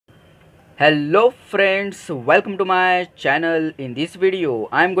Hello friends, welcome to my channel. In this video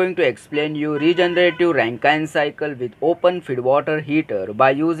I am going to explain you regenerative Rankine cycle with open feed water heater by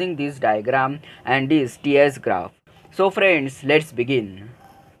using this diagram and this TS graph. So friends, let's begin.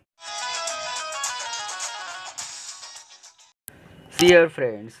 See here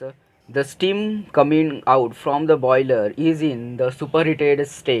friends, the steam coming out from the boiler is in the superheated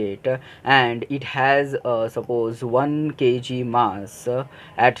state and it has suppose 1 kg mass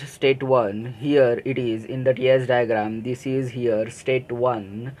at state 1. Here it is in the TS diagram. This is here state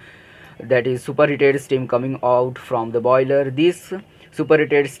 1, that is superheated steam coming out from the boiler. This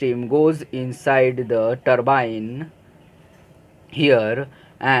superheated steam goes inside the turbine here,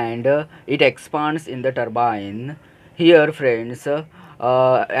 and it expands in the turbine here friends.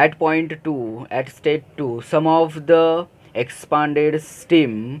 At point 2, at state 2, some of the expanded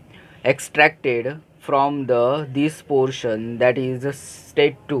steam extracted from the this portion, that is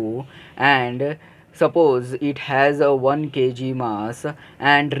state 2, and suppose it has a 1 kg mass,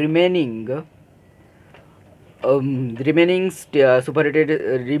 and remaining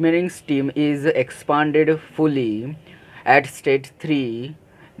steam is expanded fully at state 3,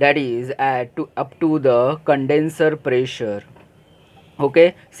 that is up to the condenser pressure.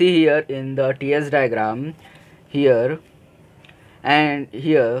 Okay, see here in the TS diagram here and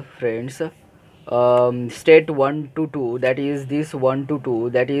here friends, state 1 to 2, that is this 1 to 2,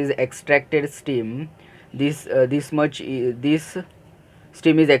 that is extracted steam. This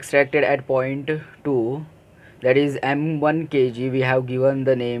steam is extracted at point 2, that is m1 kg, we have given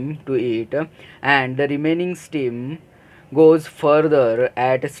the name to it, and the remaining steam goes further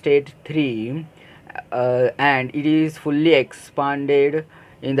at state 3, and it is fully expanded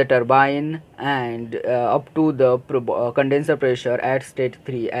in the turbine and up to the condenser pressure at state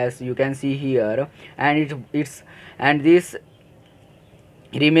 3, as you can see here. And this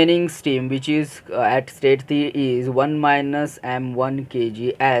remaining steam which is at state 3 is 1 minus m1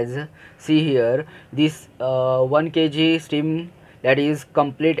 kg, as see here this 1 kg steam, that is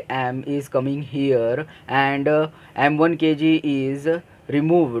complete m, is coming here, and m1 kg is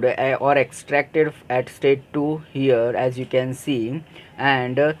removed or extracted at state 2 here, as you can see.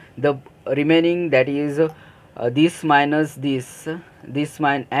 And the remaining, that is this minus m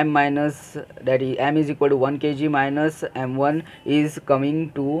minus, that is m is equal to 1 kg minus m1, is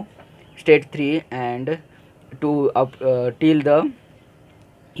coming to state 3 and to up till the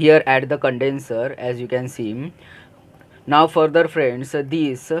here at the condenser, as you can see. Now further friends,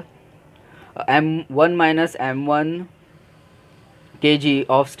 this m1 minus m1 kg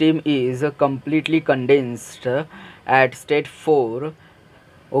of steam is completely condensed at state 4.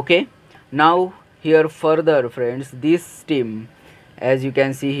 Okay, now here further friends, this steam, as you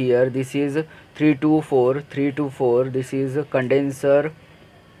can see here, this is 324, this is condenser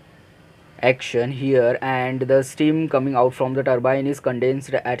action here, and the steam coming out from the turbine is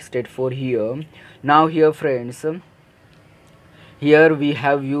condensed at state 4 here. Now here friends, here we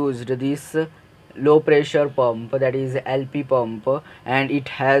have used this low pressure pump, that is LP pump, and it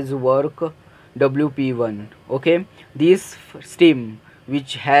has work WP1. Okay, this steam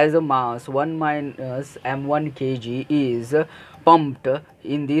which has a mass 1 minus m1 kg is pumped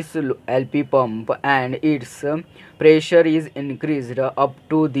in this LP pump, and its pressure is increased up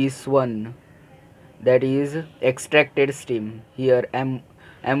to this one, that is extracted steam here, m1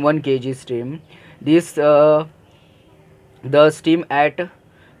 kg steam. This the steam at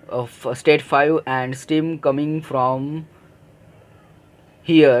state 5 and steam coming from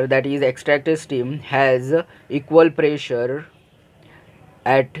here, that is extracted steam, has equal pressure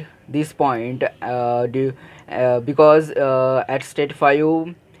at this point because at state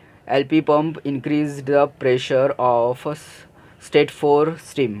 5 LP pump increased the pressure of state 4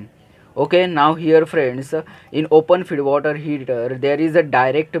 steam. Okay, now here friends, in open feed water heater there is a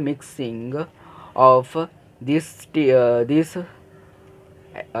direct mixing of this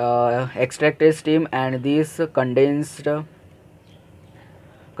extracted steam and this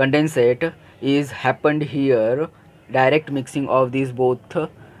condensate is happened here. Direct mixing of these both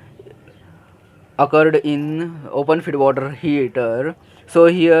occurred in open feed water heater. So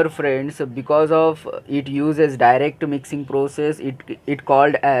here friends, because of it uses direct mixing process, it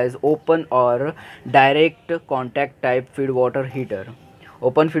called as open or direct contact type feed water heater.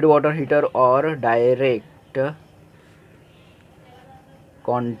 Open feed water heater or direct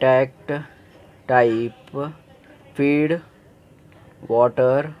contact type feed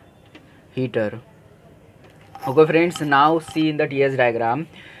water heater. Okay friends, now see in the TS diagram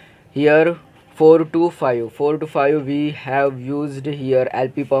here 4 to 5 we have used here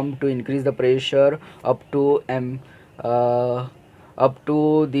LP pump to increase the pressure up to up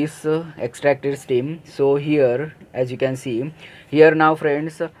to this extracted steam. So here, as you can see here now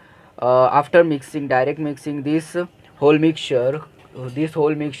friends, after mixing, direct mixing, whole mixture this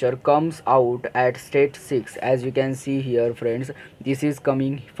whole mixture comes out at state 6. As you can see here friends, this is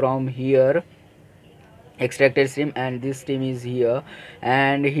coming from here extracted steam, and this steam is here,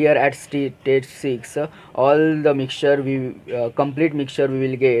 and here at state 6 all the mixture we complete mixture we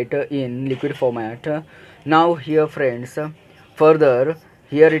will get in liquid format. Now here friends, further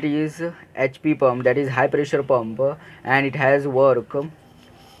here it is HP pump, that is high pressure pump, and it has work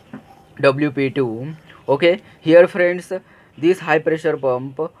WP2. Okay, here friends, this high pressure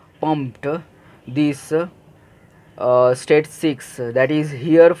pump pumped this state 6, that is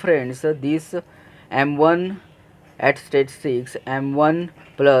here friends, this M1 at state 6, M1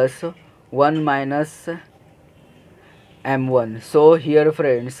 plus 1 minus M1. So here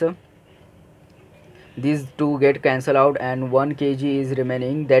friends, these two get cancelled out and 1 kg is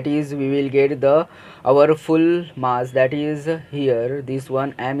remaining, that is we will get the our full mass, that is here this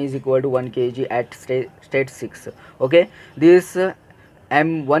one M is equal to 1 kg at state 6. Okay, this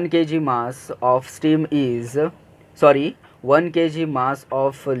M 1 kg mass of steam is, sorry, 1 kg mass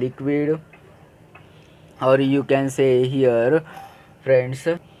of liquid, or you can say here friends,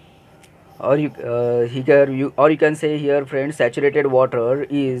 or you can say here friends, saturated water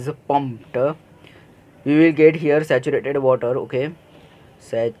is pumped. We will get here saturated water. Okay,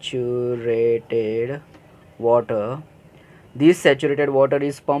 saturated water, this saturated water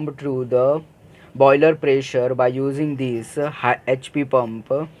is pumped through the boiler pressure by using this HP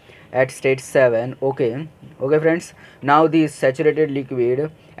pump at state 7. Okay, okay friends, now this saturated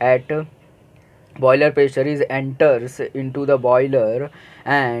liquid at boiler pressure is enters into the boiler,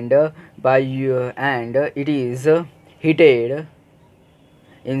 and and it is heated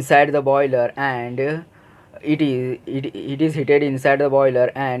inside the boiler, and it is heated inside the boiler,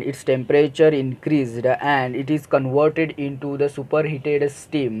 and its temperature increased, and it is converted into the superheated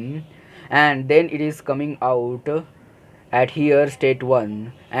steam, and then it is coming out at here state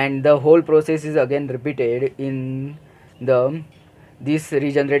 1, and the whole process is again repeated in the this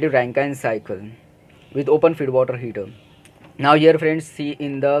regenerative Rankine cycle with open feed water heater. Now here friends, see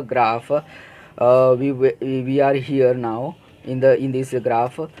in the graph, we are here now in this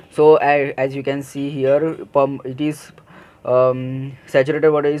graph. So as you can see here, pump it is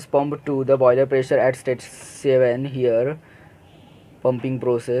saturated water is pumped to the boiler pressure at state 7 here, pumping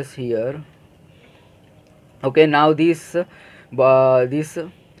process here. Okay, now this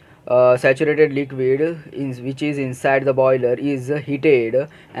saturated liquid which is inside the boiler is heated,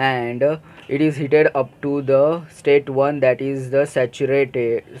 and it is heated up to the state 1, that is the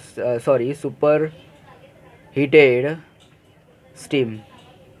saturated super heated steam.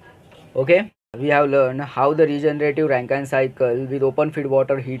 Okay, we have learned how the regenerative Rankine cycle with open feed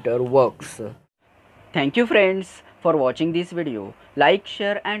water heater works. Thank you friends for watching this video. Like,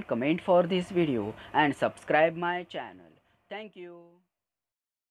 share and comment for this video, and subscribe my channel. Thank you.